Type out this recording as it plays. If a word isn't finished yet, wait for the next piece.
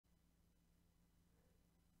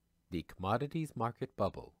The Commodities Market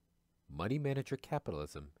Bubble, Money Manager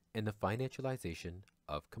Capitalism, and the Financialization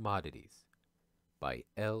of Commodities by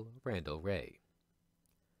L. Randall Wray.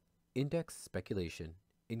 Index Speculation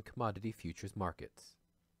in Commodity Futures Markets.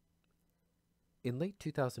 In late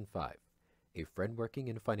 2005, a friend working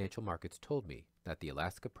in financial markets told me that the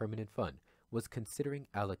Alaska Permanent Fund was considering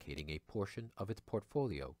allocating a portion of its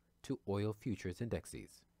portfolio to oil futures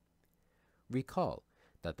indexes. Recall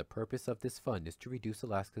that the purpose of this fund is to reduce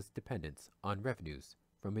Alaska's dependence on revenues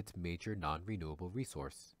from its major non-renewable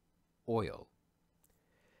resource, oil.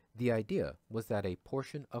 The idea was that a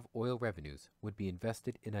portion of oil revenues would be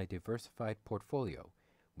invested in a diversified portfolio,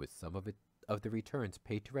 with some of the returns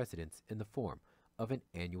paid to residents in the form of an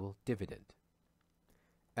annual dividend.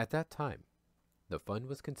 At that time, the fund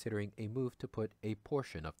was considering a move to put a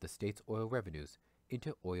portion of the state's oil revenues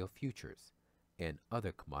into oil futures and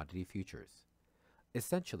other commodity futures,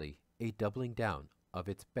 essentially a doubling down of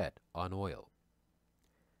its bet on oil.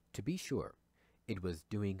 To be sure, it was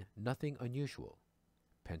doing nothing unusual.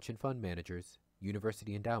 Pension fund managers,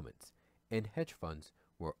 university endowments, and hedge funds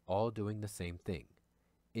were all doing the same thing,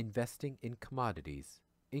 investing in commodities,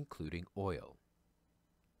 including oil.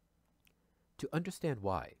 To understand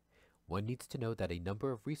why, one needs to know that a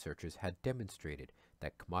number of researchers had demonstrated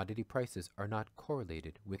that commodity prices are not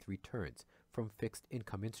correlated with returns from fixed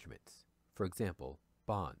income instruments, for example,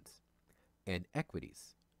 bonds, and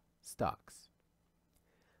equities, stocks.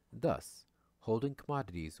 Thus, holding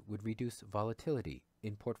commodities would reduce volatility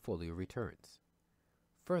in portfolio returns.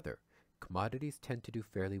 Further, commodities tend to do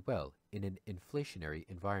fairly well in an inflationary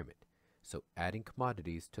environment, so adding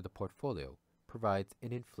commodities to the portfolio provides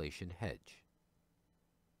an inflation hedge.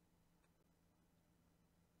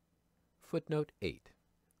 Footnote 8.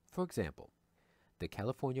 For example, the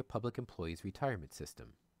California Public Employees Retirement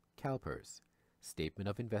System, CalPERS, Statement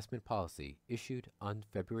of Investment Policy issued on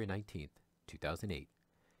February 19, 2008,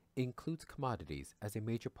 includes commodities as a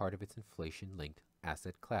major part of its inflation-linked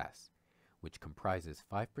asset class, which comprises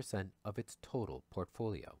 5% of its total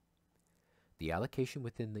portfolio. The allocation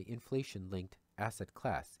within the inflation-linked asset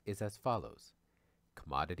class is as follows: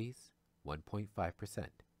 commodities, 1.5%,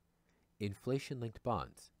 inflation-linked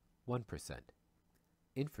bonds, 1%,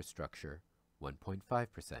 infrastructure,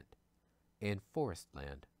 1.5%, and forest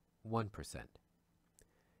land, 1%.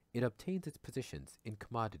 It obtains its positions in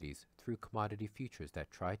commodities through commodity futures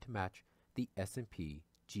that try to match the S&P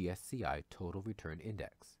GSCI Total Return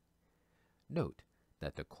Index. Note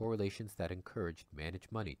that the correlations that encouraged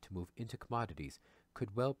managed money to move into commodities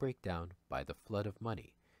could well break down by the flood of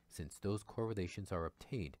money, since those correlations are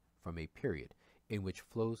obtained from a period in which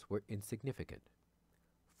flows were insignificant.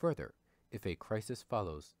 Further, if a crisis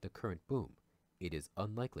follows the current boom, it is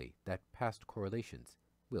unlikely that past correlations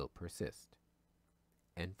will persist.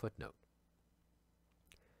 End footnote.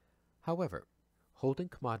 However, holding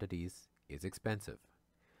commodities is expensive.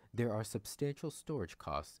 There are substantial storage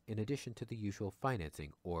costs in addition to the usual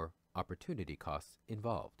financing or opportunity costs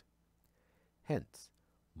involved. Hence,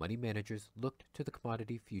 money managers looked to the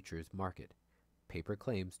commodity futures market. Paper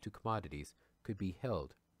claims to commodities could be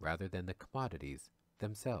held rather than the commodities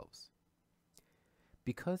themselves.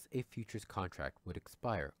 Because a futures contract would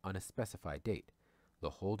expire on a specified date, the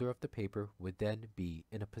holder of the paper would then be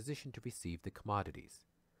in a position to receive the commodities.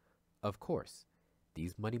 Of course,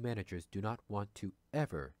 these money managers do not want to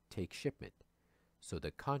ever take shipment, so the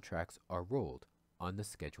contracts are rolled on the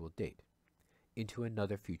scheduled date into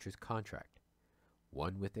another futures contract,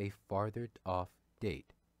 one with a farther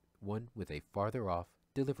off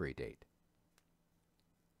delivery date.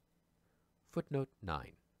 Footnote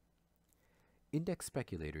 9. Index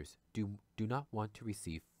speculators do not want to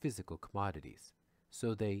receive physical commodities,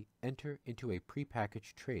 so they enter into a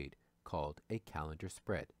prepackaged trade called a calendar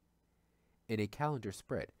spread. In a calendar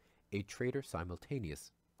spread, a trader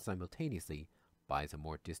simultaneously buys a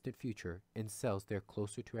more distant future and sells their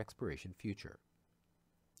closer to expiration future.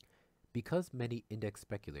 Because many index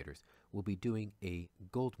speculators will be doing a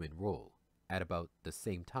Goldman roll at about the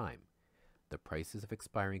same time, the prices of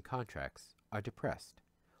expiring contracts are depressed,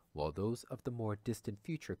 while those of the more distant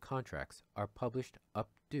future contracts are published up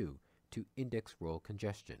due to index roll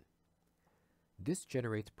congestion. This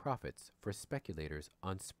generates profits for speculators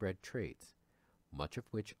on spread trades, much of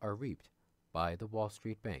which are reaped by the Wall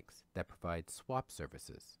Street banks that provide swap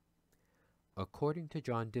services. According to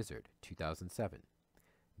John Dizzard, 2007,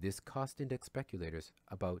 this cost index speculators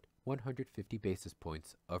about 150 basis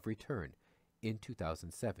points of return in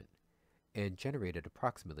 2007 and generated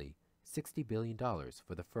approximately $60 billion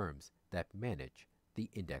for the firms that manage the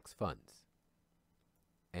index funds.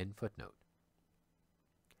 End footnote.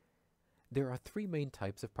 There are three main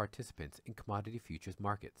types of participants in commodity futures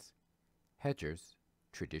markets: hedgers,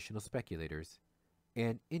 traditional speculators,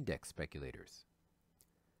 and index speculators.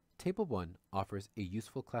 Table 1 offers a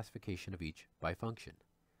useful classification of each by function.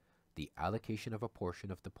 The allocation of a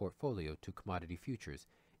portion of the portfolio to commodity futures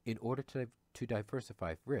in order to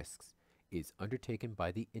diversify risks is undertaken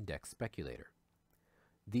by the index speculator.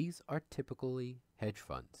 These are typically hedge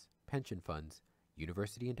funds, pension funds,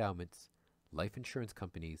 university endowments, life insurance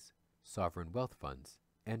companies, sovereign wealth funds,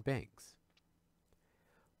 and banks.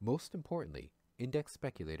 Most importantly, index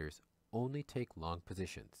speculators only take long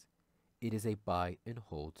positions. It is a buy and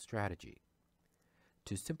hold strategy.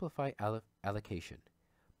 To simplify allocation,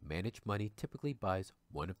 managed money typically buys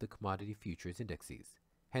one of the commodity futures indexes,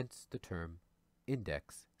 hence the term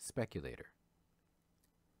index speculator.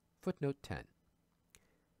 Footnote 10.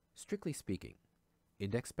 Strictly speaking,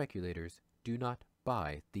 index speculators do not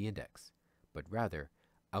buy the index, but rather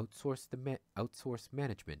outsource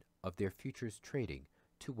management of their futures trading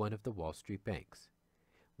to one of the Wall Street banks,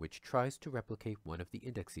 which tries to replicate one of the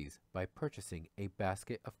indexes by purchasing a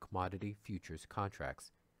basket of commodity futures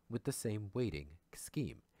contracts with the same weighting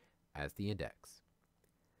scheme as the index.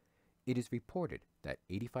 It is reported that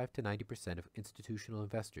 85 to 90% of institutional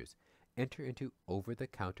investors enter into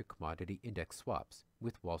over-the-counter commodity index swaps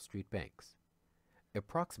with Wall Street banks.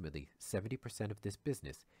 Approximately 70% of this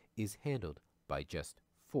business is handled by just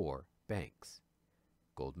 4 banks: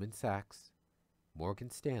 Goldman Sachs, Morgan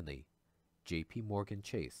Stanley, JP Morgan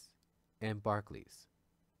Chase, and Barclays.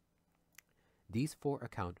 These 4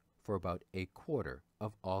 account for about a quarter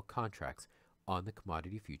of all contracts on the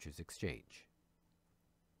Commodity Futures Exchange.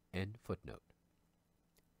 End footnote.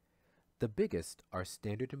 The biggest are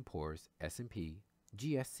Standard & Poor's, S&P,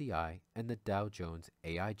 GSCI, and the Dow Jones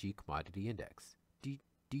AIG Commodity Index,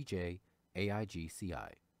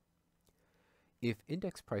 DJAIGCI. If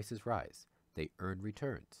index prices rise, they earn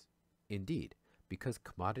returns. Indeed, because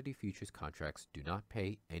commodity futures contracts do not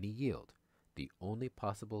pay any yield, the only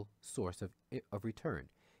possible source of return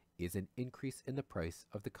is an increase in the price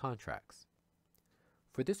of the contracts.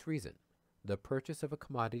 For this reason, the purchase of a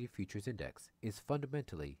commodity futures index is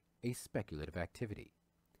fundamentally a speculative activity.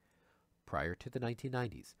 Prior to the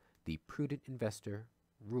 1990s, the prudent investor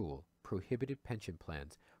rule prohibited pension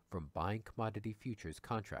plans from buying commodity futures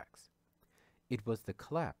contracts. It was the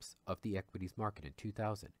collapse of the equities market in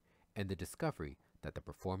 2000 and the discovery that the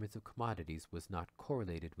performance of commodities was not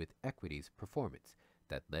correlated with equities performance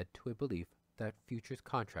that led to a belief that futures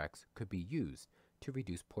contracts could be used to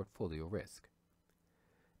reduce portfolio risk.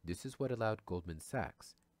 This is what allowed Goldman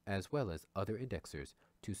Sachs, as well as other indexers,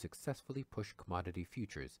 to successfully push commodity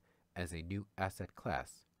futures as a new asset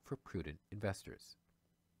class for prudent investors.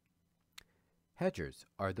 Hedgers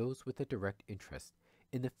are those with a direct interest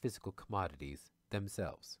in the physical commodities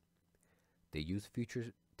themselves. They use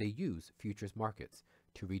futures markets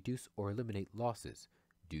to reduce or eliminate losses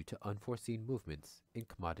due to unforeseen movements in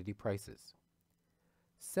commodity prices.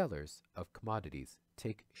 Sellers of commodities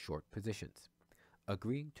take short positions,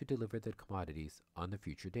 agreeing to deliver the commodities on the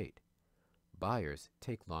future date. Buyers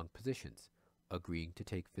take long positions, agreeing to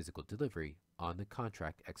take physical delivery on the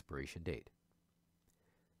contract expiration date.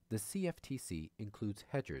 The CFTC includes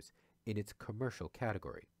hedgers in its commercial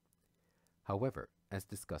category. However, as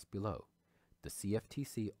discussed below, the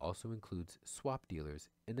CFTC also includes swap dealers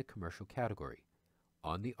in the commercial category,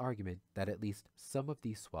 on the argument that at least some of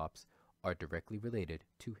these swaps are directly related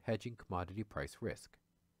to hedging commodity price risk.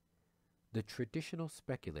 The traditional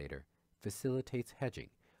speculator facilitates hedging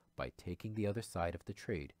by taking the other side of the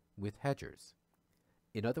trade with hedgers.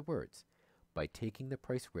 In other words, by taking the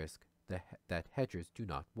price risk that hedgers do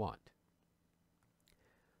not want.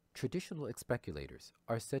 Traditional speculators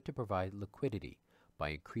are said to provide liquidity by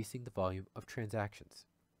increasing the volume of transactions.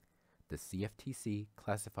 The CFTC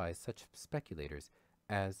classifies such speculators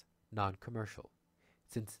as non-commercial,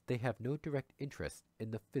 since they have no direct interest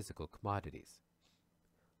in the physical commodities.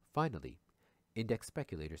 Finally, index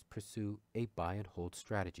speculators pursue a buy and hold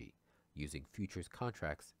strategy, using futures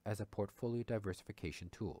contracts as a portfolio diversification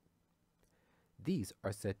tool. These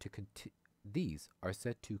are said to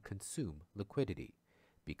consume liquidity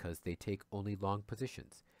because they take only long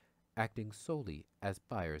positions, acting solely as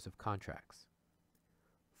buyers of contracts.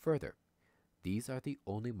 Further, these are the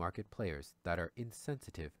only market players that are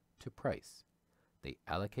insensitive to price. They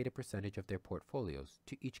allocate a percentage of their portfolios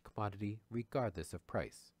to each commodity regardless of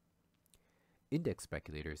price. Index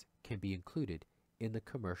speculators can be included in the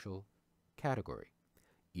commercial category,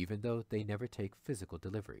 even though they never take physical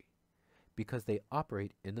delivery, because they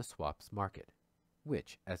operate in the swaps market,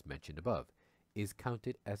 which, as mentioned above, is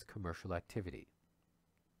counted as commercial activity.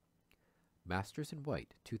 Masters and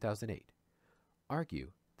White, 2008,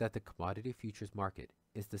 argue that the commodity futures market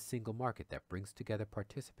is the single market that brings together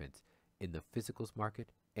participants in the physicals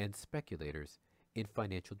market and speculators in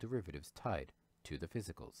financial derivatives tied to the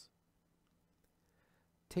physicals.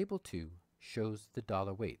 Table 2 shows the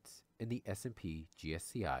dollar weights in the S&P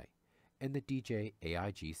GSCI and the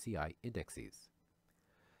DJAIGCI indexes.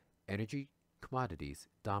 Energy commodities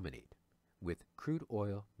dominate, with crude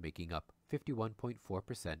oil making up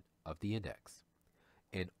 51.4% of the index,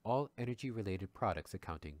 and all energy-related products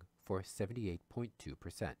accounting for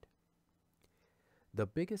 78.2%. The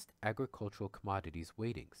biggest agricultural commodities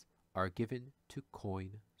weightings are given to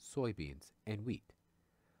corn, soybeans, and wheat.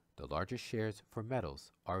 The largest shares for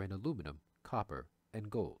metals are in aluminum, copper, and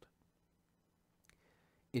gold.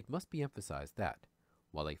 It must be emphasized that,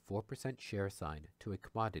 while a 4% share assigned to a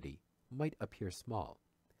commodity might appear small,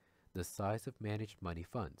 the size of managed money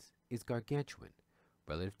funds is gargantuan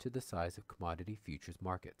relative to the size of commodity futures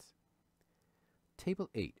markets. Table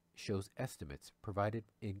 8 shows estimates provided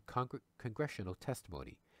in congressional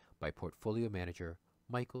testimony by portfolio manager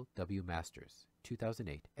Michael W. Masters,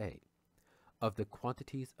 2008a, of the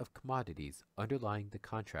quantities of commodities underlying the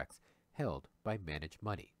contracts held by managed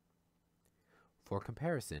money. For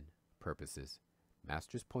comparison purposes,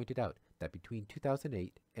 Masters pointed out that between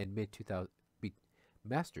 2008 and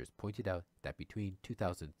between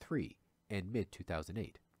 2003 and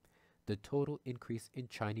mid-2008, the total increase in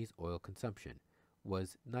Chinese oil consumption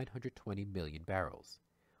was 920 million barrels,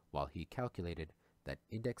 while he calculated that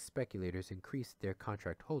index speculators increased their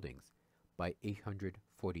contract holdings by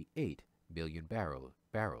 848 million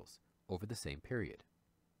barrels over the same period.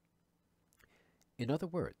 In other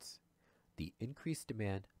words, the increased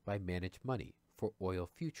demand by managed money for oil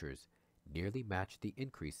futures nearly matched the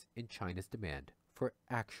increase in China's demand for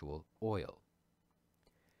actual oil.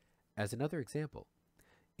 As another example,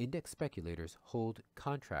 index speculators hold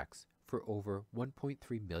contracts for over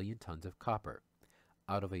 1.3 million tons of copper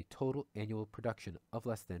out of a total annual production of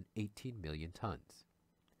less than 18 million tons.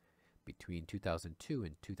 Between 2002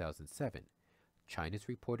 and 2007, China's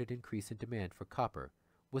reported increase in demand for copper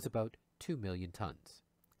was about 2 million tons.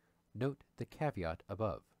 Note the caveat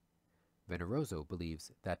above. Veneroso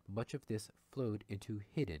believes that much of this flowed into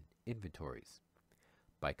hidden inventories.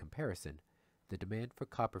 By comparison, the demand for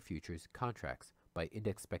copper futures contracts by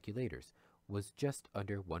index speculators was just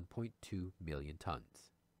under 1.2 million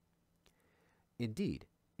tons. Indeed,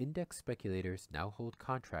 index speculators now hold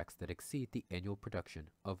contracts that exceed the annual production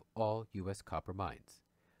of all U.S. copper mines.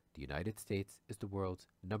 The United States is the world's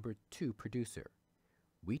number 2 producer.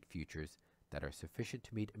 Wheat futures that are sufficient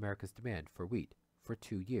to meet America's demand for wheat for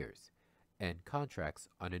 2 years, and contracts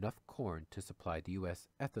on enough corn to supply the U.S.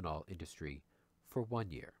 ethanol industry for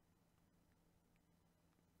 1 year.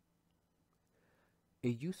 A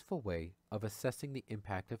useful way of assessing the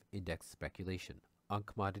impact of index speculation on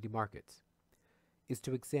commodity markets is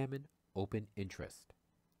to examine open interest.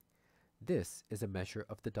 This is a measure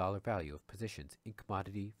of the dollar value of positions in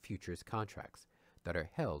commodity futures contracts that are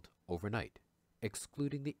held overnight,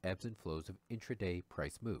 excluding the ebbs and flows of intraday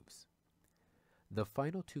price moves. The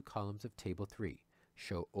final 2 columns of Table 3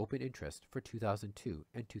 show open interest for 2002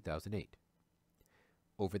 and 2008.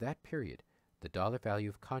 Over that period, the dollar value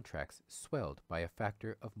of contracts swelled by a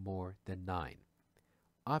factor of more than 9.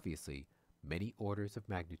 Obviously, many orders of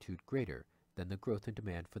magnitude greater than the growth in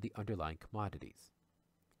demand for the underlying commodities.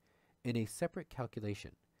 In a separate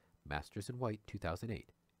calculation, Masters and White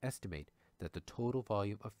 2008 estimate that the total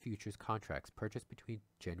volume of futures contracts purchased between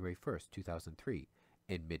January 1, 2003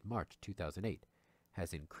 and mid-March 2008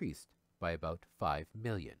 has increased by about 5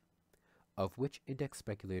 million, of which index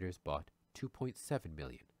speculators bought 2.7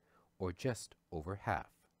 million, or just over half.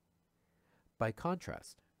 By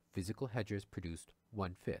contrast, physical hedgers produced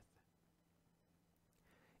 1/5.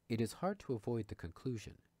 It is hard to avoid the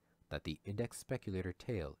conclusion that the index speculator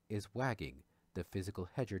tail is wagging the physical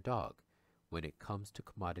hedger dog when it comes to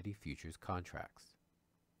commodity futures contracts.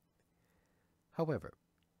 However,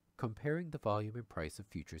 comparing the volume and price of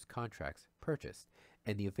futures contracts purchased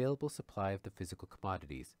and the available supply of the physical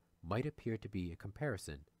commodities might appear to be a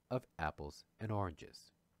comparison of apples and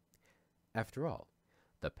oranges. After all,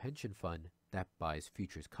 the pension fund that buys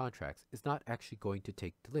futures contracts is not actually going to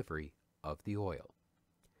take delivery of the oil.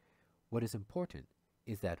 What is important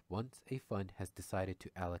is that once a fund has decided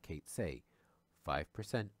to allocate, say,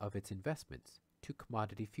 5% of its investments to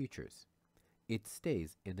commodity futures, it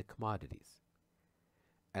stays in the commodities.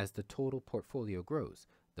 As the total portfolio grows,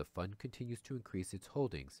 the fund continues to increase its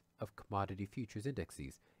holdings of commodity futures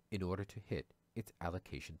indexes in order to hit its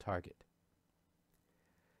allocation target.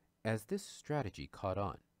 As this strategy caught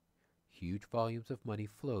on, huge volumes of money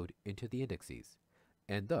flowed into the indexes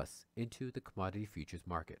and thus into the commodity futures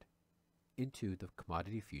market. into the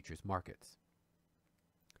commodity futures markets.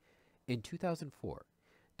 In 2004,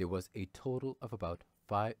 there was a total of about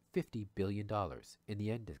 $50 billion in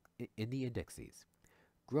the indexes,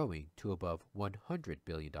 growing to above $100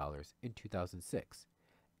 billion in 2006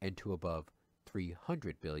 and to above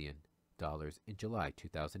 $300 billion in July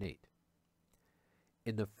 2008.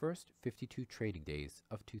 In the first 52 trading days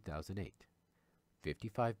of 2008,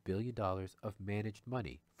 $55 billion of managed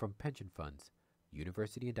money from pension funds,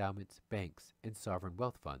 university endowments, banks, and sovereign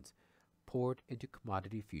wealth funds poured into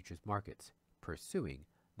commodity futures markets, pursuing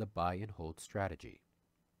the buy and hold strategy.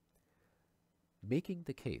 Making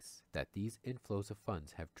the case that these inflows of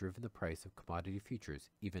funds have driven the price of commodity futures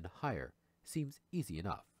even higher seems easy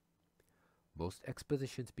enough. Most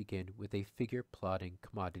expositions begin with a figure plotting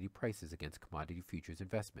commodity prices against commodity futures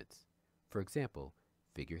investments. For example,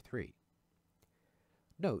 Figure 3.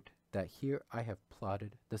 Note that here I have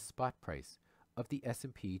plotted the spot price of the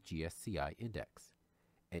S&P GSCI index,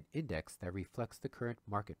 an index that reflects the current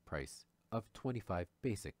market price of 25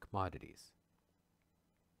 basic commodities.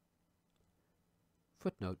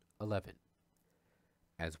 Footnote 11.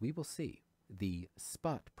 As we will see, the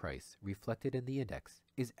spot price reflected in the index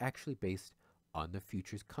is actually based on the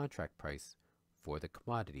futures contract price for the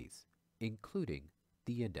commodities, including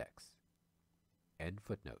the index. End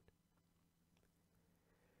footnote.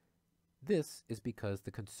 This is because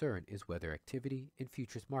the concern is whether activity in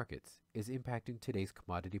futures markets is impacting today's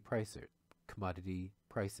commodity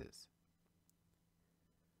prices.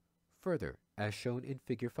 Further, as shown in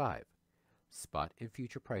Figure 5, spot and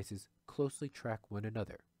future prices closely track one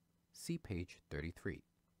another. See page 33.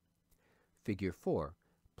 Figure 4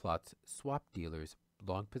 plots swap dealers'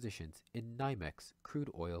 long positions in NYMEX crude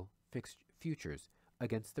oil fixed futures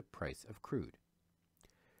against the price of crude.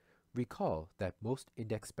 Recall that most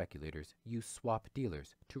index speculators use swap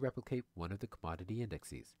dealers to replicate one of the commodity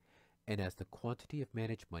indexes, and as the quantity of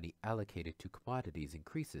managed money allocated to commodities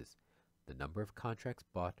increases, the number of contracts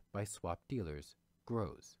bought by swap dealers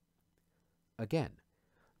grows. Again,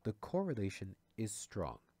 the correlation is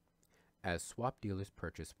strong. As swap dealers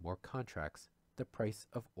purchase more contracts, the price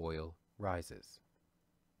of oil rises.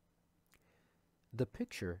 The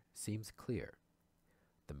picture seems clear.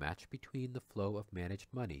 The match between the flow of managed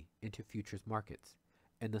money into futures markets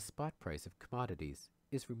and the spot price of commodities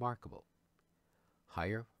is remarkable.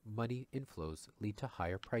 Higher money inflows lead to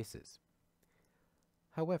higher prices.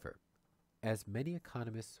 However, as many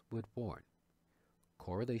economists would warn,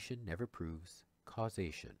 correlation never proves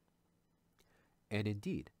causation. And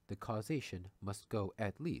indeed, the causation must go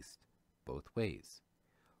at least both ways.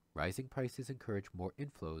 Rising prices encourage more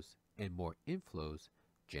inflows, and more inflows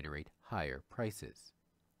generate higher prices.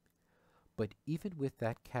 But even with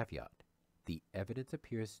that caveat, the evidence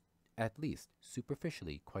appears at least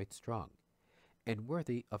superficially quite strong, and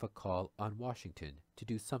worthy of a call on Washington to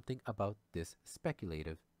do something about this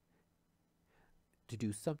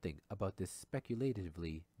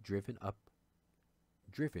speculatively driven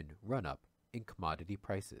run-up in commodity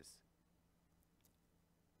prices.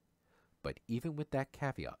 But even with that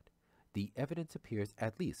caveat, the evidence appears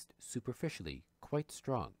at least superficially quite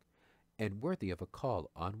strong, and worthy of a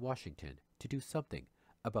call on Washington to do something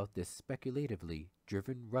about this speculatively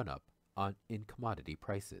driven run-up in commodity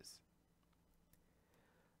prices.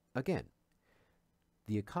 Again,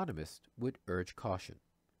 the economist would urge caution.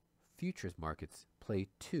 Futures markets play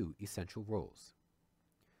two essential roles.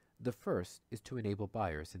 The first is to enable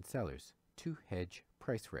buyers and sellers to hedge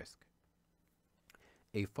price risk.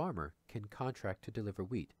 A farmer can contract to deliver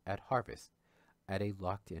wheat at harvest at a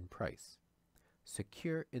locked-in price,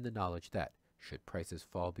 secure in the knowledge that, should prices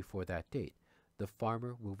fall before that date, the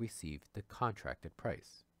farmer will receive the contracted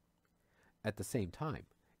price. At the same time,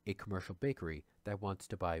 a commercial bakery that wants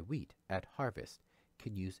to buy wheat at harvest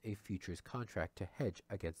can use a futures contract to hedge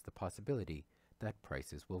against the possibility that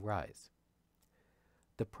prices will rise.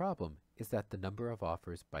 The problem is that the number of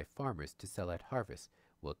offers by farmers to sell at harvest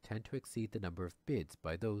will tend to exceed the number of bids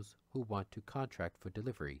by those who want to contract for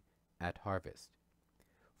delivery at harvest,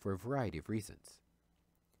 for a variety of reasons.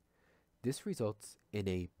 This results in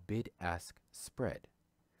a bid-ask spread,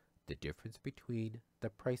 the difference between the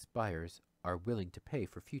price buyers are willing to pay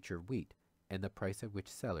for future wheat and the price at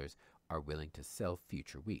which sellers are willing to sell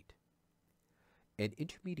future wheat. An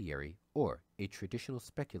intermediary or a traditional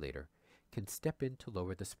speculator can step in to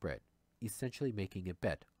lower the spread, essentially making a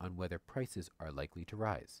bet on whether prices are likely to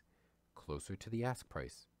rise, closer to the ask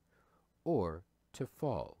price, or to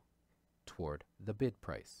fall toward the bid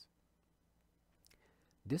price.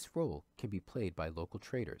 This role can be played by local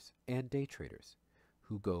traders and day traders,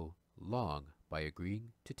 who go long by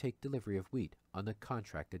agreeing to take delivery of wheat on the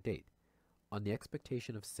contracted date, on the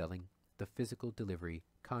expectation of selling the physical delivery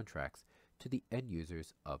contracts to the end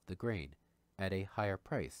users of the grain at a higher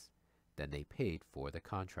price than they paid for the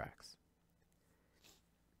contracts.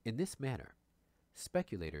 In this manner,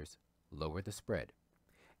 speculators lower the spread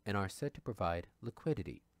and are said to provide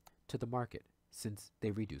liquidity to the market since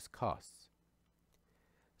they reduce costs.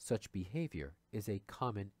 Such behavior is a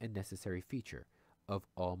common and necessary feature of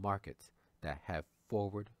all markets that have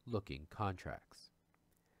forward-looking contracts.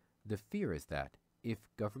 The fear is that if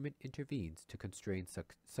government intervenes to constrain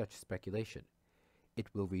such speculation,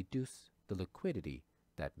 it will reduce the liquidity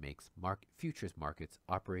that makes futures markets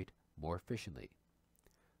operate more efficiently.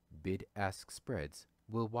 Bid-ask spreads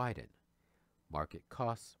will widen, market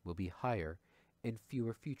costs will be higher, and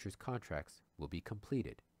fewer futures contracts will be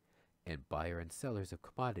completed, and buyer and sellers of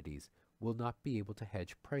commodities will not be able to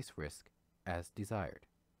hedge price risk as desired.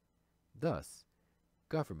 Thus,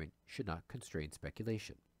 government should not constrain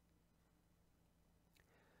speculation.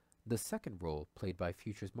 The second role played by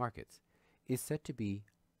futures markets is said to be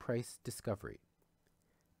price discovery.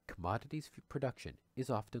 Commodities production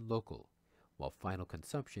is often local, while final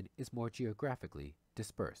consumption is more geographically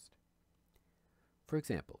dispersed. For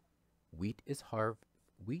example, wheat is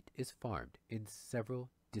farmed in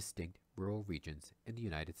several distinct rural regions in the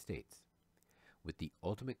United States, with the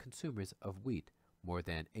ultimate consumers of wheat more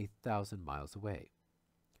than 1,000 miles away.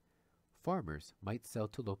 Farmers might sell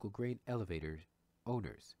to local grain elevator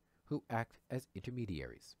owners who act as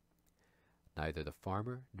intermediaries. Neither the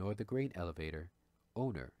farmer nor the grain elevator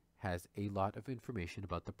owner has a lot of information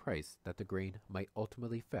about the price that the grain might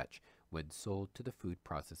ultimately fetch when sold to the food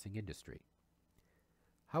processing industry.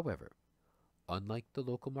 However, unlike the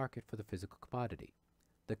local market for the physical commodity,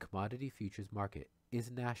 the commodity futures market is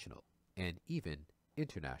national and even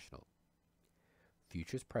international.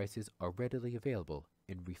 Futures prices are readily available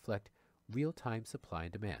and reflect real-time supply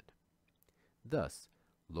and demand. Thus,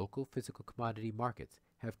 local physical commodity markets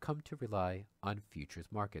have come to rely on futures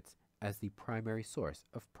markets as the primary source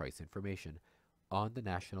of price information on the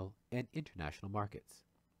national and international markets.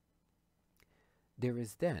 There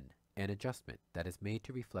is then an adjustment that is made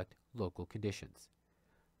to reflect local conditions,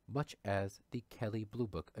 much as the Kelley Blue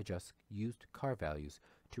Book adjusts used car values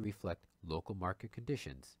to reflect local market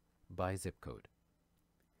conditions by zip code.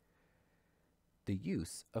 The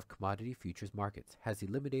use of commodity futures markets has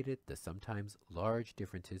eliminated the sometimes large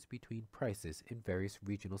differences between prices in various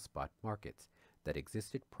regional spot markets that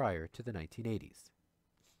existed prior to the 1980s.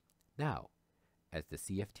 Now, as the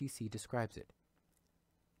CFTC describes it,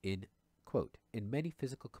 in many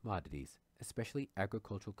physical commodities, especially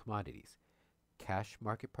agricultural commodities, cash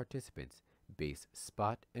market participants base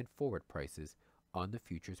spot and forward prices on the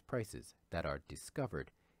futures prices that are discovered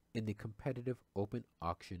in the competitive open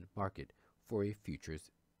auction market for a futures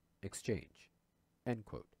exchange. End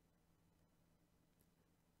quote.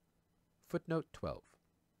 Footnote 12.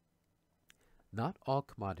 Not all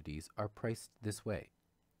commodities are priced this way.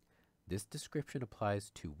 This description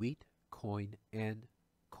applies to wheat, corn, and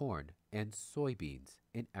soybeans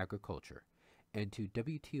in agriculture, and to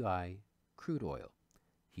WTI crude oil,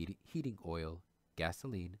 heating oil,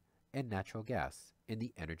 gasoline, and natural gas in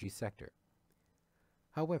the energy sector.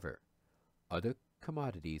 However, other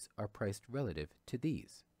commodities are priced relative to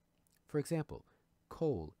these. For example,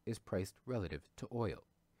 coal is priced relative to oil.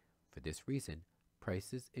 For this reason,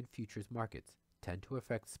 prices in futures markets tend to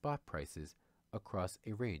affect spot prices across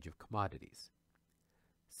a range of commodities.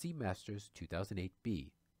 See Masters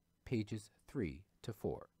 2008b, pages 3 to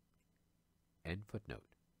 4. End footnote.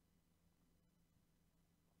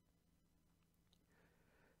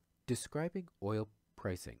 Describing oil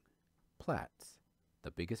pricing, Platts,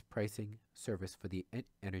 the biggest pricing service for the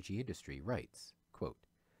energy industry, writes, quote,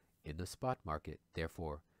 "In the spot market,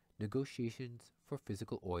 therefore, negotiations for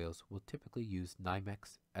physical oils will typically use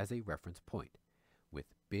NYMEX as a reference point,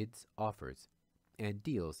 with bids, offers, and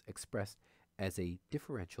deals expressed as a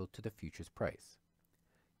differential to the futures price.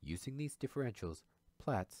 Using these differentials,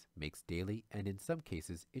 Platts makes daily and in some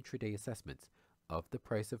cases intraday assessments of the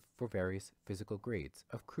price for various physical grades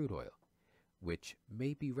of crude oil, which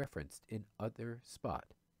may be referenced in other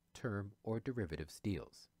spot, term, or derivatives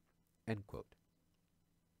deals." End quote.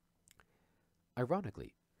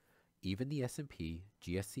 Ironically, even the S&P,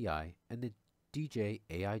 GSCI, and the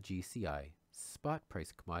DJAIGCI spot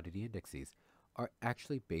price commodity indexes are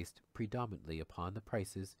actually based predominantly upon the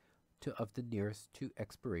prices of the nearest to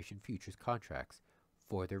expiration futures contracts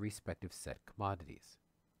for their respective set commodities.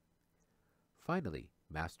 Finally,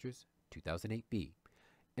 Masters 2008b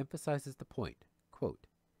emphasizes the point, quote,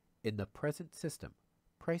 "In the present system,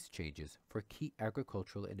 price changes for key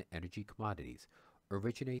agricultural and energy commodities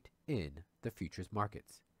originate in the futures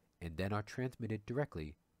markets and then are transmitted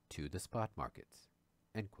directly to the spot markets."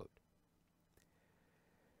 End quote.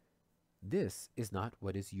 This is not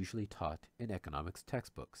what is usually taught in economics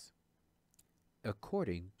textbooks.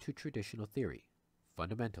 According to traditional theory,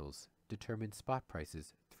 fundamentals determine spot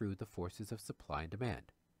prices through the forces of supply and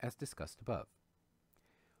demand, as discussed above.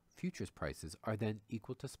 Futures prices are then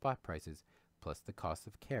equal to spot prices plus the cost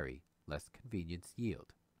of carry less convenience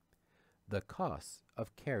yield. The costs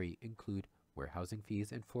of carry include warehousing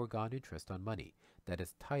fees and foregone interest on money that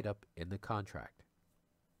is tied up in the contract.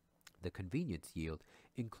 The convenience yield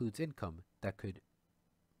includes income that could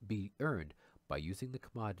be earned by using the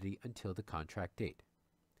commodity until the contract date.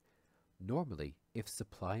 Normally, if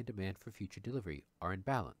supply and demand for future delivery are in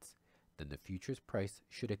balance, then the futures price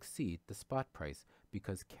should exceed the spot price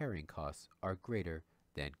because carrying costs are greater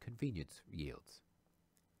than convenience yields.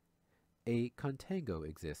 A contango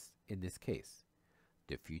exists in this case.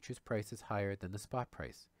 The futures price is higher than the spot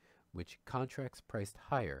price, which contracts priced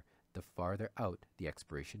higher the farther out the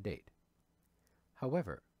expiration date.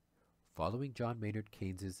 However, following John Maynard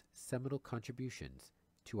Keynes's seminal contributions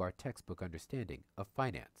to our textbook understanding of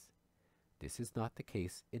finance, this is not the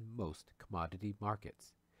case in most commodity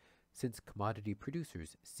markets, since commodity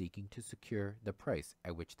producers seeking to secure the price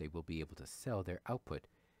at which they will be able to sell their output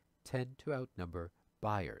tend to outnumber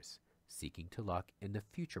buyers seeking to lock in the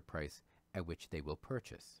future price at which they will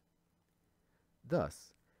purchase.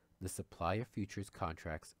 Thus, the supply of futures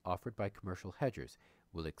contracts offered by commercial hedgers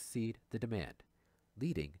will exceed the demand,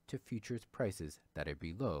 leading to futures prices that are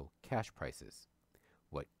below cash prices,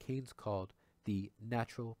 what Keynes called the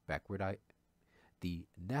natural backwardation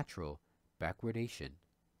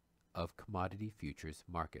of commodity futures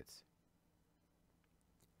markets.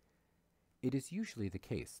 It is usually the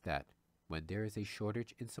case that when there is a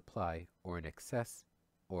shortage in supply or an excess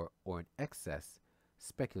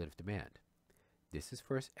speculative demand, this is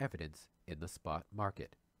first evidenced in the spot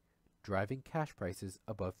market, driving cash prices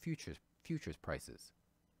above futures prices.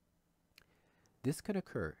 This can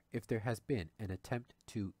occur if there has been an attempt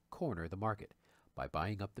to corner the market by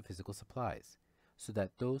buying up the physical supplies, so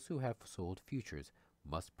that those who have sold futures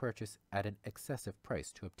must purchase at an excessive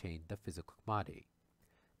price to obtain the physical commodity.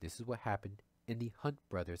 This is what happened in the Hunt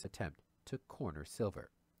brothers' attempt to corner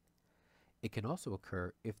silver. It can also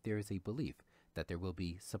occur if there is a belief that there will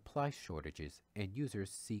be supply shortages and users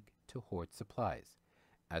seek to hoard supplies,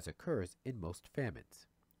 as occurs in most famines.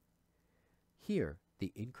 Here,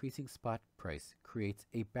 the increasing spot price creates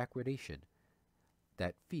a backwardation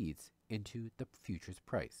that feeds into the futures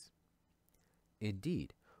price.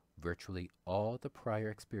 Indeed, virtually all the prior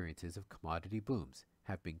experiences of commodity booms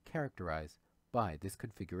have been characterized by this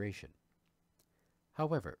configuration.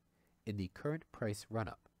 However, in the current price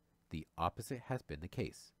run-up, the opposite has been the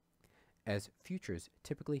case, as futures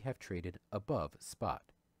typically have traded above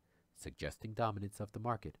spot, suggesting dominance of the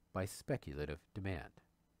market by speculative demand.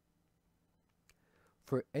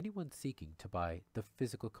 For anyone seeking to buy the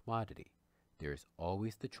physical commodity, there is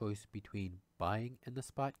always the choice between buying in the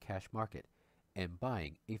spot cash market and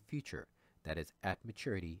buying a future that is at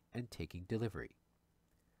maturity and taking delivery.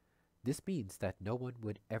 This means that no one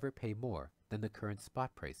would ever pay more than the current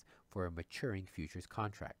spot price for a maturing futures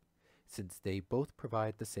contract, since they both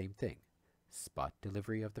provide the same thing, spot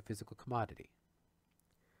delivery of the physical commodity.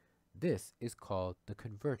 This is called the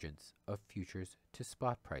convergence of futures to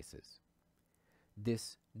spot prices.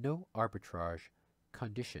 This no arbitrage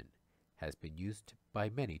condition has been used by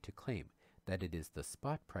many to claim that it is the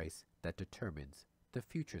spot price that determines the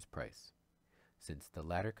futures price, since the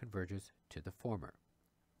latter converges to the former.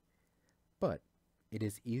 But it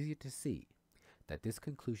is easy to see that this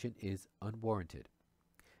conclusion is unwarranted,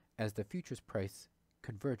 as the futures price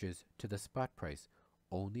converges to the spot price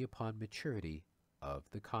only upon maturity of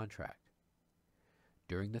the contract.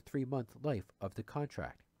 During the 3-month life of the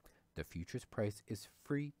contract, the futures price is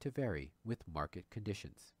free to vary with market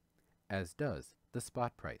conditions, as does the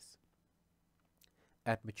spot price.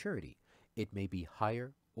 At maturity, it may be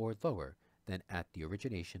higher or lower than at the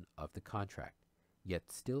origination of the contract,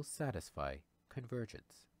 yet still satisfy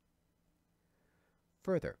convergence.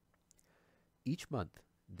 Further, each month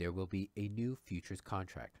there will be a new futures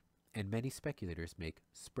contract, and many speculators make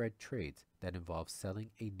spread trades that involve selling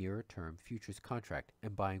a nearer term futures contract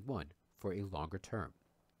and buying one for a longer term.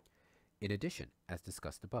 In addition, as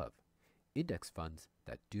discussed above, index funds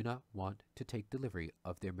that do not want to take delivery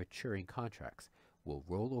of their maturing contracts will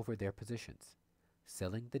roll over their positions,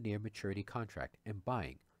 selling the near maturity contract and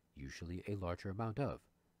buying, usually a larger amount of,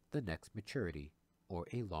 the next maturity or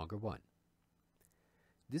a longer one.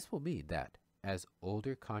 This will mean that, as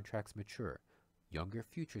older contracts mature, younger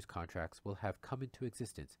futures contracts will have come into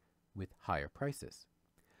existence with higher prices,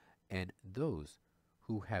 and those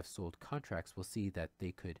who have sold contracts will see that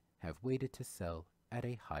they could have waited to sell at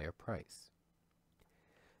a higher price.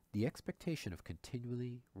 The expectation of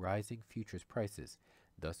continually rising futures prices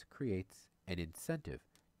thus creates an incentive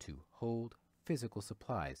to hold physical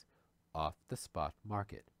supplies off the spot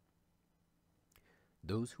market.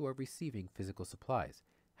 Those who are receiving physical supplies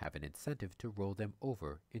have an incentive to roll them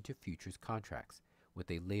over into futures contracts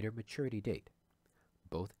with a later maturity date,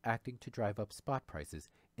 both acting to drive up spot prices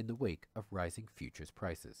in the wake of rising futures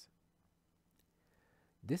prices.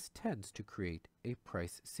 This tends to create a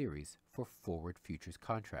price series for forward futures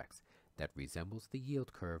contracts that resembles the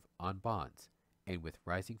yield curve on bonds, and with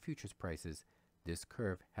rising futures prices, this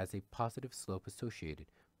curve has a positive slope associated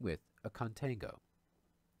with a contango.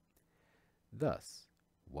 Thus,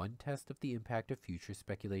 one test of the impact of future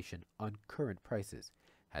speculation on current prices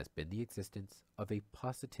has been the existence of a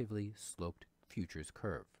positively sloped futures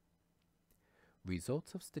curve.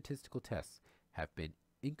 Results of statistical tests have been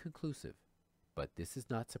inconclusive, but this is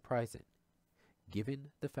not surprising, given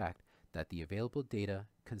the fact that the available data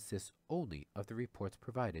consists only of the reports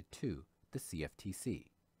provided to the CFTC,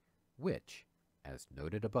 which, as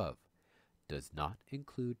noted above, does not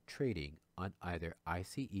include trading on either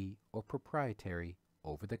ICE or proprietary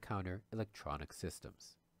over-the-counter electronic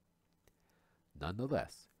systems.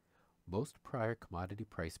 Nonetheless, most prior commodity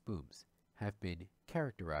price booms have been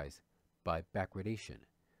characterized by backwardation,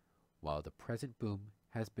 while the present boom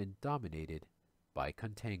has been dominated by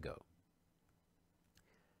contango.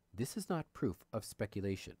 This is not proof of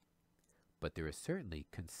speculation, but it is certainly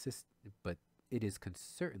consistent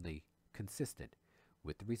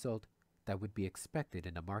with the result that would be expected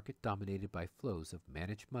in a market dominated by flows of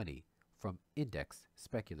managed money from index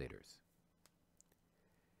speculators.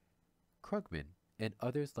 Krugman and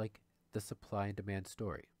others like the supply and demand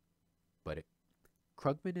story, but it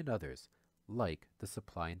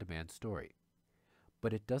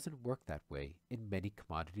doesn't work that way in many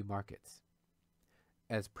commodity markets.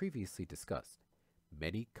 As previously discussed,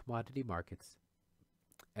 many commodity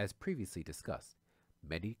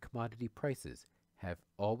prices have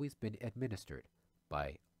always been administered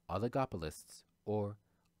by oligopolists or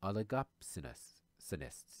oligopsonists,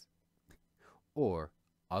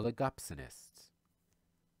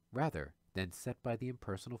 rather than set by the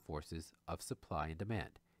impersonal forces of supply and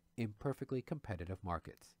demand in perfectly competitive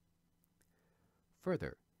markets.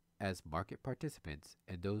 Further, as market participants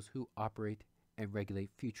and those who operate and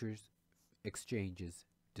regulate futures exchanges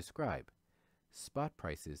describe, spot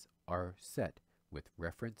prices are set with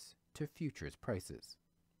reference to futures prices.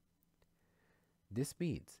 This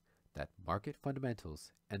means that market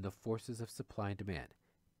fundamentals and the forces of supply and demand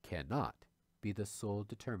cannot be the sole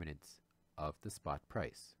determinants of the spot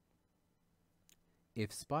price.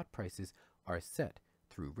 If spot prices are set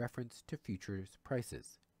through reference to futures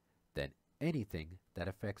prices, then anything that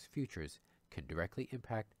affects futures can directly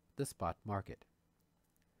impact the spot market.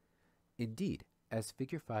 Indeed, as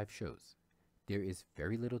Figure 5 shows, there is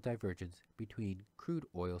very little divergence between crude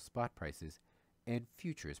oil spot prices and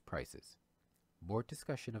futures prices. More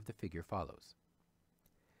discussion of the figure follows.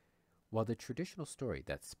 While the traditional story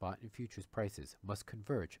that spot and futures prices must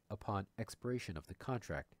converge upon expiration of the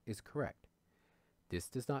contract is correct, this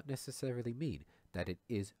does not necessarily mean that it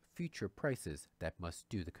is future prices that must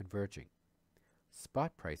do the converging.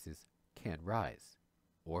 Spot prices can rise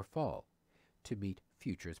or fall to meet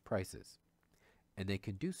futures prices, and they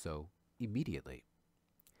can do so immediately.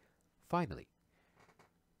 Finally,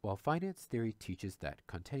 while finance theory teaches that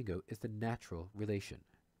contango is the natural relation,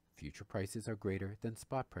 future prices are greater than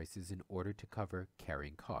spot prices in order to cover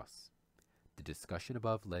carrying costs. The discussion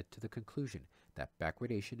above led to the conclusion that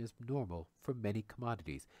backwardation is normal for many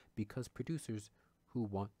commodities because producers who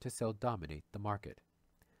want to sell dominate the market.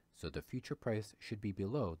 So the future price should be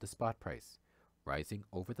below the spot price, rising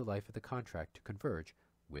over the life of the contract to converge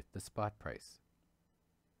with the spot price.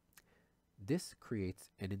 This creates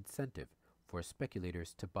an incentive for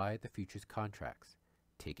speculators to buy the futures contracts,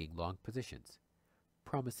 taking long positions,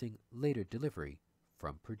 promising later delivery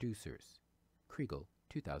from producers. Kriegel,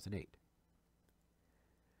 2008.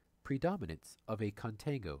 Predominance of a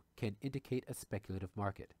contango can indicate a speculative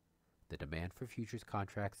market. The demand for futures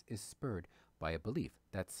contracts is spurred by a belief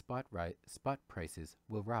that spot prices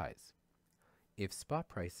will rise. If spot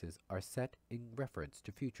prices are set in reference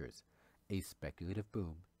to futures, a speculative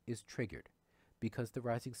boom is triggered because the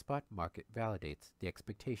rising spot market validates the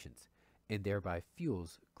expectations and thereby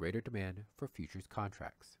fuels greater demand for futures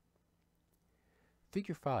contracts.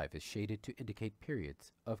 Figure 5 is shaded to indicate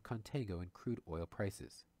periods of contango in crude oil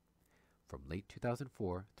prices. From late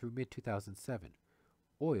 2004 through mid-2007,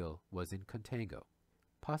 oil was in contango,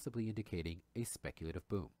 possibly indicating a speculative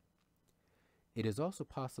boom. It is also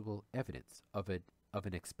possible evidence of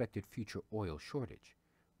an expected future oil shortage,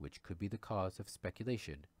 which could be the cause of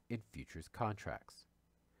speculation in futures contracts.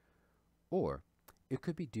 Or it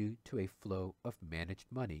could be due to a flow of managed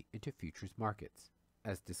money into futures markets,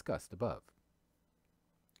 as discussed above.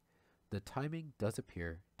 The timing does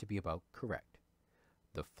appear to be about correct.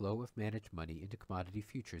 The flow of managed money into commodity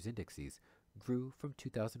futures indexes grew from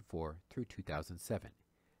 2004 through 2007,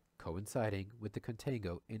 coinciding with the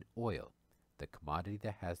contango in oil, the commodity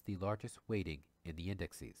that has the largest weighting in the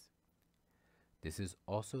indexes. This is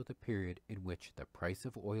also the period in which the price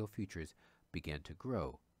of oil futures began to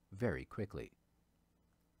grow very quickly.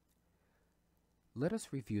 Let us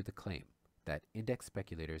review the claim that index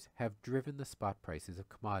speculators have driven the spot prices of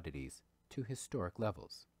commodities to historic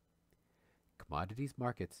levels. Commodities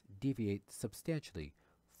markets deviate substantially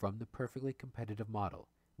from the perfectly competitive model,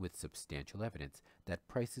 with substantial evidence that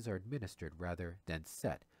prices are administered rather than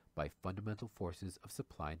set by fundamental forces of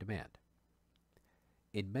supply and demand.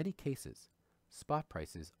 In many cases, spot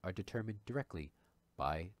prices are determined directly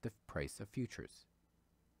by the price of futures.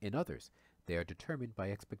 In others, they are determined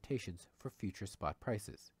by expectations for future spot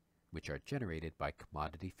prices, which are generated by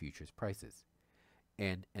commodity futures prices,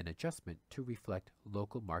 and an adjustment to reflect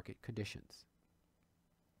local market conditions.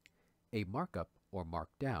 A markup or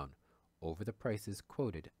markdown over the prices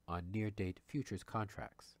quoted on near-date futures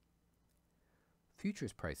contracts.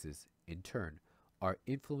 Futures prices, in turn, are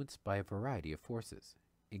influenced by a variety of forces,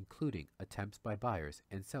 including attempts by buyers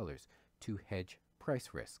and sellers to hedge price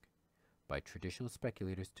risk, by traditional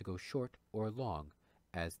speculators to go short or long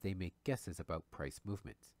as they make guesses about price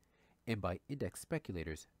movements, and by index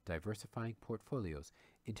speculators diversifying portfolios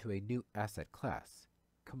into a new asset class,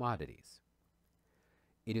 commodities.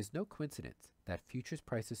 It is no coincidence that futures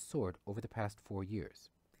prices soared over the past 4 years,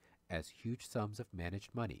 as huge sums of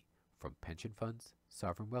managed money from pension funds,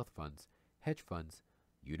 sovereign wealth funds, hedge funds,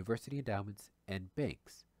 university endowments, and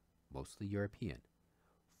banks, mostly European,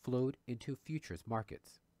 flowed into futures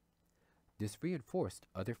markets. This reinforced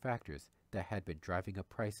other factors that had been driving up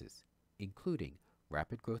prices, including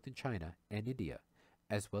rapid growth in China and India,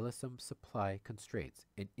 as well as some supply constraints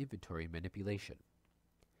and inventory manipulation.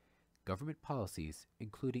 Government policies,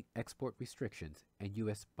 including export restrictions and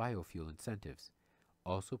U.S. biofuel incentives,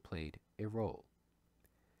 also played a role.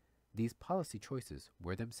 These policy choices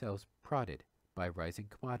were themselves prodded by rising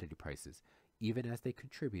commodity prices, even as they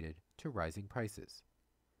contributed to rising prices.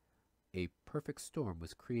 A perfect storm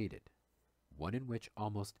was created, one in which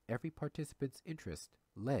almost every participant's interest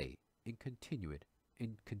lay in continued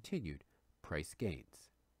price gains.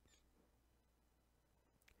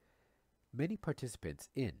 Many participants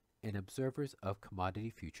in and observers of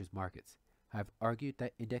commodity futures markets have argued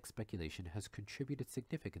that index speculation has contributed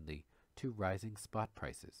significantly to rising spot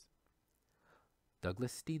prices.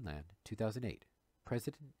 Douglas Steenland, 2008,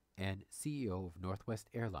 President and CEO of Northwest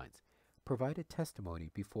Airlines, provided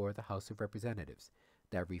testimony before the House of Representatives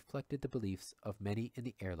that reflected the beliefs of many in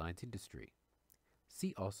the airlines industry.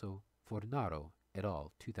 See also Fornaro et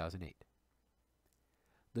al., 2008.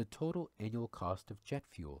 The total annual cost of jet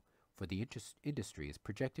fuel for the industry is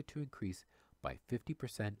projected to increase by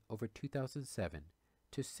 50% over 2007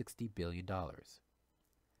 to $60 billion.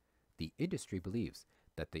 The industry believes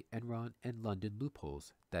that the Enron and London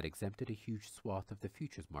loopholes that exempted a huge swath of the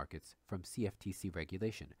futures markets from CFTC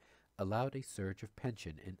regulation allowed a surge of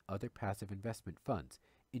pension and other passive investment funds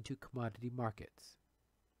into commodity markets.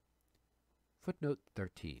 Footnote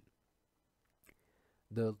 13.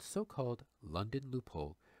 The so-called London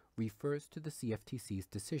loophole refers to the CFTC's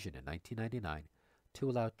decision in 1999 to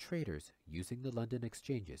allow traders using the London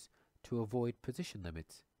exchanges to avoid position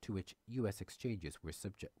limits to which U.S. exchanges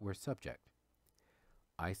were subject.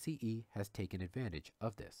 ICE has taken advantage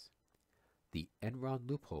of this. The Enron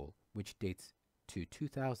loophole, which dates to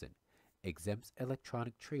 2000, exempts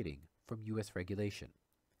electronic trading from U.S. regulation.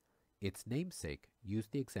 Its namesake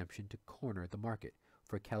used the exemption to corner the market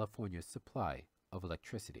for California's supply of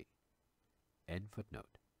electricity. End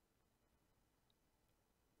footnote.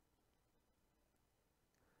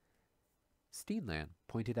 Steenland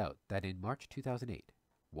pointed out that in March 2008,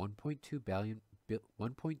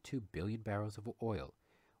 1.2 billion barrels of oil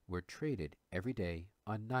were traded every day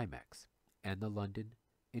on NYMEX and the London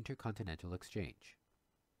Intercontinental Exchange,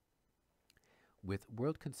 with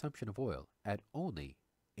world consumption of oil at only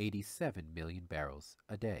 87 million barrels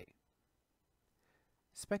a day.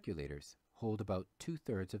 Speculators hold about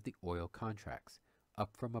 2/3 of the oil contracts,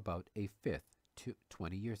 up from about a fifth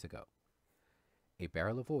 20 years ago. A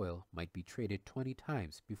barrel of oil might be traded 20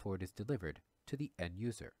 times before it is delivered to the end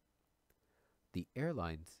user. The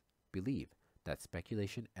airlines believe that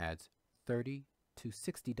speculation adds $30 to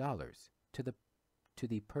 $60 to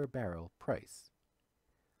the per barrel price.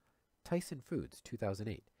 Tyson Foods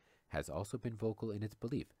 2008 has also been vocal in its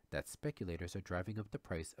belief that speculators are driving up the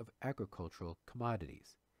price of agricultural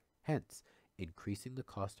commodities, hence increasing the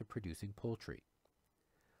cost of producing poultry.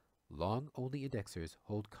 Long-only indexers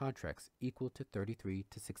hold contracts equal to 33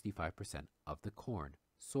 to 65% of the corn,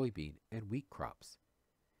 soybean, and wheat crops.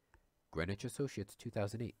 Greenwich Associates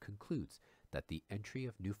 2008 concludes that the entry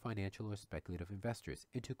of new financial or speculative investors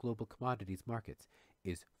into global commodities markets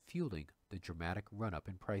is fueling the dramatic run-up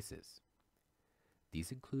in prices.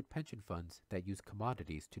 These include pension funds that use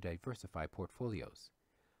commodities to diversify portfolios,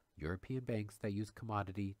 European banks that use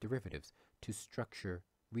commodity derivatives to structure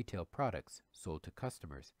retail products sold to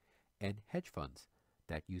customers, and hedge funds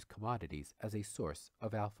that use commodities as a source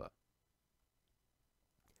of alpha.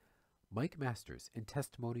 Mike Masters, in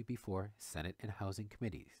testimony before Senate and Housing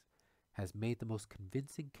Committees, has made the most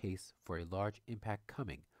convincing case for a large impact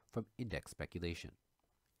coming from index speculation.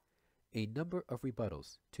 A number of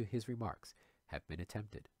rebuttals to his remarks have been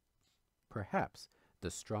attempted. Perhaps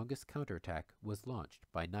the strongest counterattack was launched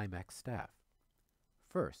by NYMEX staff.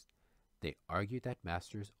 First, they argued that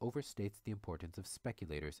Masters overstates the importance of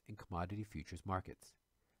speculators in commodity futures markets.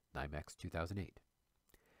 NYMEX 2008.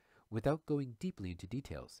 Without going deeply into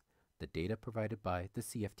details, the data provided by the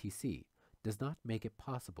CFTC does not make it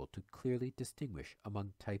possible to clearly distinguish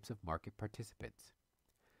among types of market participants.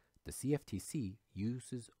 The CFTC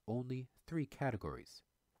uses only three categories: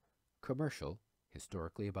 commercial,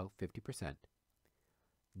 historically about 50%,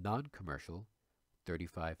 non-commercial,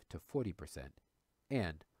 35 to 40%,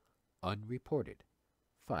 and unreported,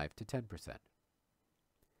 5 to 10%.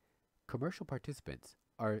 Commercial participants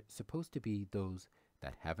are supposed to be those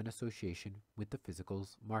that have an association with the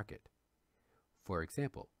physicals market. For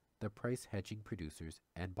example, the price hedging producers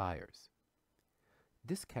and buyers.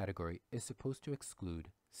 This category is supposed to exclude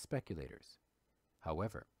speculators.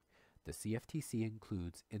 However, the CFTC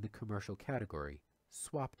includes in the commercial category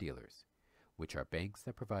swap dealers, which are banks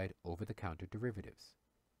that provide over-the-counter derivatives.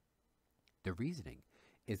 The reasoning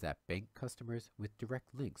is that bank customers with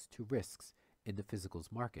direct links to risks in the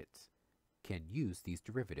physicals markets can use these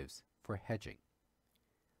derivatives for hedging.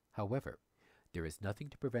 However, there is nothing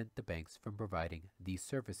to prevent the banks from providing these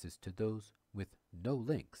services to those with no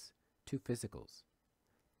links to physicals.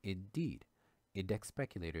 Indeed, index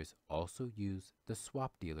speculators also use the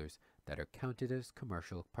swap dealers that are counted as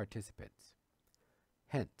commercial participants.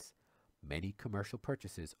 Hence, many commercial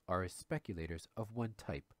purchases are speculators of one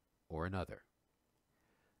type or another.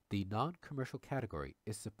 The non-commercial category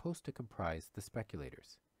is supposed to comprise the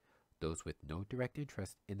speculators, those with no direct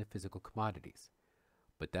interest in the physical commodities,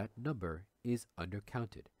 but that number is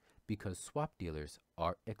undercounted because swap dealers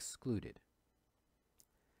are excluded.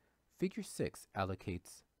 Figure 6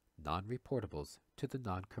 allocates non-reportables to the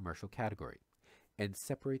non-commercial category and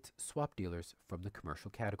separates swap dealers from the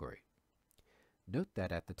commercial category. Note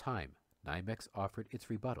that at the time NYMEX offered its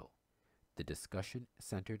rebuttal, the discussion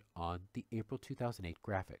centered on the April 2008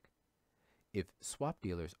 graphic. If swap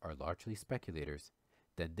dealers are largely speculators,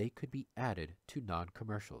 then they could be added to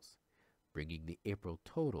non-commercials, bringing the April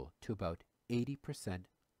total to about 80%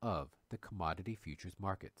 of the commodity futures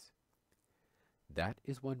markets. That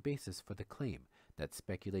is one basis for the claim that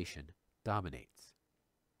speculation dominates.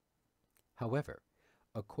 However,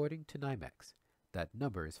 according to NYMEX, that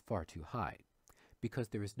number is far too high, because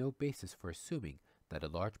there is no basis for assuming that a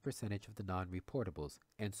large percentage of the non-reportables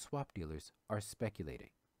and swap dealers are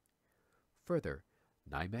speculating. Further,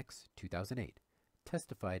 NYMEX 2008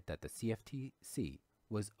 testified that the CFTC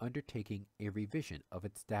was undertaking a revision of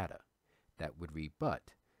its data that would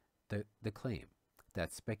rebut the claim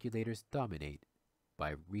that speculators dominate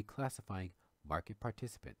by reclassifying market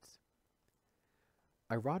participants.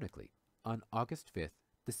 Ironically, on August 5th,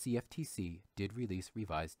 the CFTC did release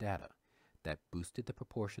revised data that boosted the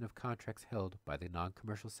proportion of contracts held by the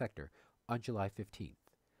non-commercial sector on July 15th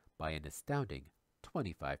by an astounding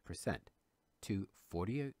 25% to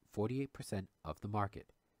 48% of the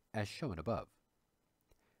market, as shown above.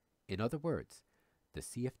 In other words, the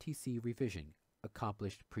CFTC revision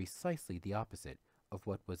accomplished precisely the opposite of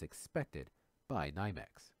what was expected by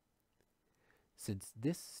NYMEX. Since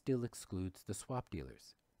this still excludes the swap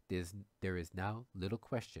dealers, there is now little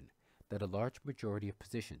question that a large majority of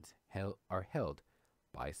positions are held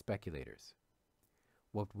by speculators.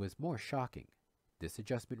 What was more shocking, this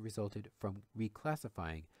adjustment resulted from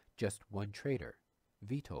reclassifying just one trader,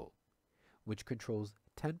 Vitol, which controls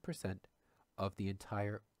 10% of the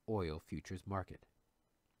entire oil futures market.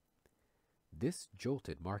 This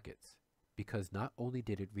jolted markets because not only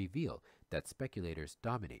did it reveal that speculators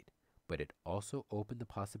dominate, but it also opened the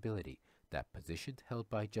possibility that positions held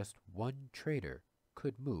by just one trader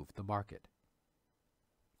could move the market.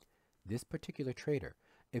 This particular trader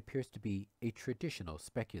appears to be a traditional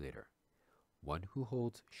speculator, one who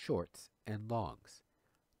holds shorts and longs,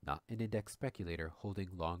 not an index speculator holding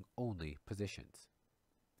long-only positions.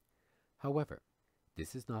 However,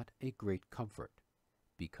 this is not a great comfort,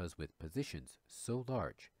 because with positions so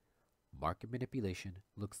large, market manipulation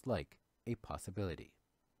looks like a possibility.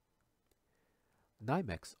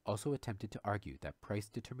 NYMEX also attempted to argue that price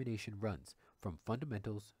determination runs from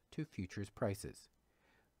fundamentals to futures prices,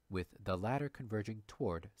 with the latter converging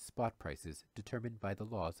toward spot prices determined by the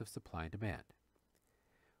laws of supply and demand.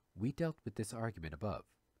 We dealt with this argument above.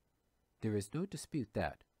 There is no dispute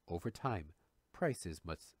that, over time, prices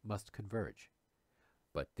must converge.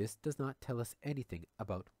 But this does not tell us anything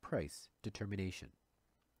about price determination.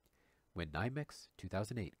 When NYMEX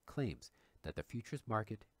 2008 claims that the futures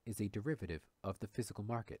market is a derivative of the physical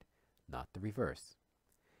market, not the reverse,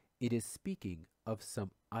 it is speaking of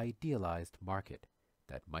some idealized market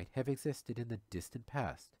that might have existed in the distant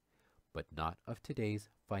past, but not of today's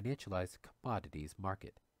financialized commodities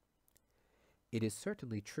market. It is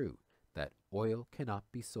certainly true that oil cannot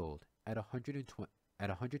be sold at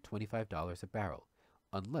 $125 a barrel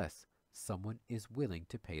unless someone is willing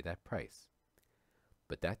to pay that price.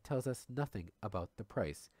 But that tells us nothing about the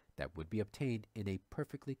price that would be obtained in a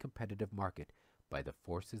perfectly competitive market by the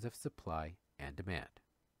forces of supply and demand.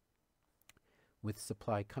 With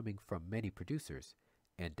supply coming from many producers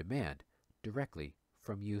and demand directly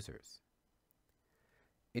from users.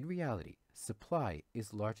 In reality, supply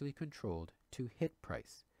is largely controlled to hit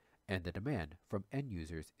price, and the demand from end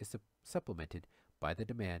users is supplemented by the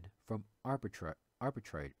demand from arbitrators,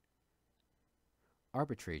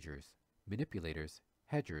 manipulators,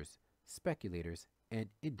 hedgers, speculators, and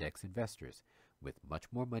index investors with much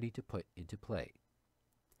more money to put into play.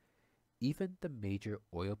 Even the major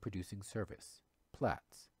oil-producing service,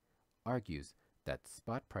 Platts, argues that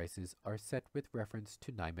spot prices are set with reference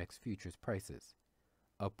to NYMEX futures prices,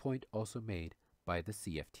 a point also made by the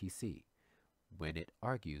CFTC, when it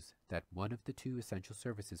argues that one of the two essential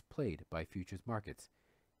services played by futures markets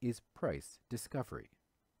is price discovery.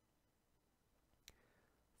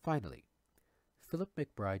 Finally, Philip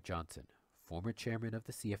McBride Johnson, former chairman of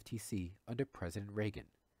the CFTC under President Reagan,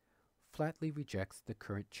 flatly rejects the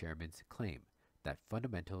current chairman's claim that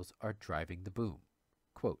fundamentals are driving the boom.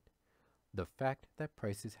 Quote, "The fact that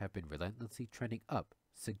prices have been relentlessly trending up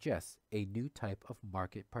suggests a new type of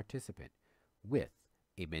market participant with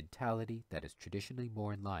a mentality that is traditionally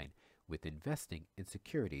more in line with investing in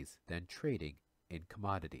securities than trading in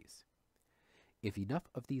commodities. If enough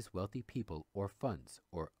of these wealthy people or funds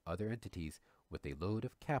or other entities with a load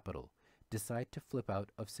of capital decide to flip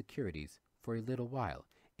out of securities for a little while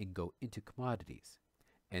and go into commodities,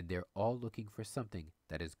 and they're all looking for something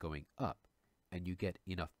that is going up, and you get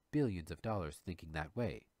enough billions of dollars thinking that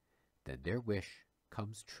way, then their wish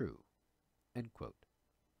comes true." End quote.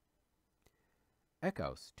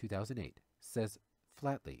 Eckhouse, 2008, says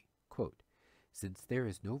flatly, quote, "Since there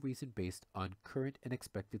is no reason based on current and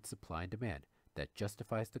expected supply and demand that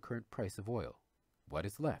justifies the current price of oil, what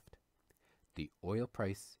is left? The oil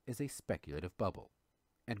price is a speculative bubble."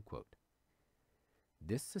 End quote.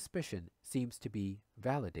 This suspicion seems to be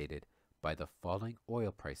validated by the falling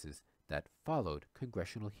oil prices that followed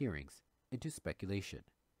congressional hearings into speculation,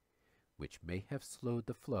 which may have slowed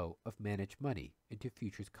the flow of managed money into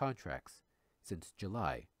futures contracts since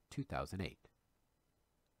July 2008.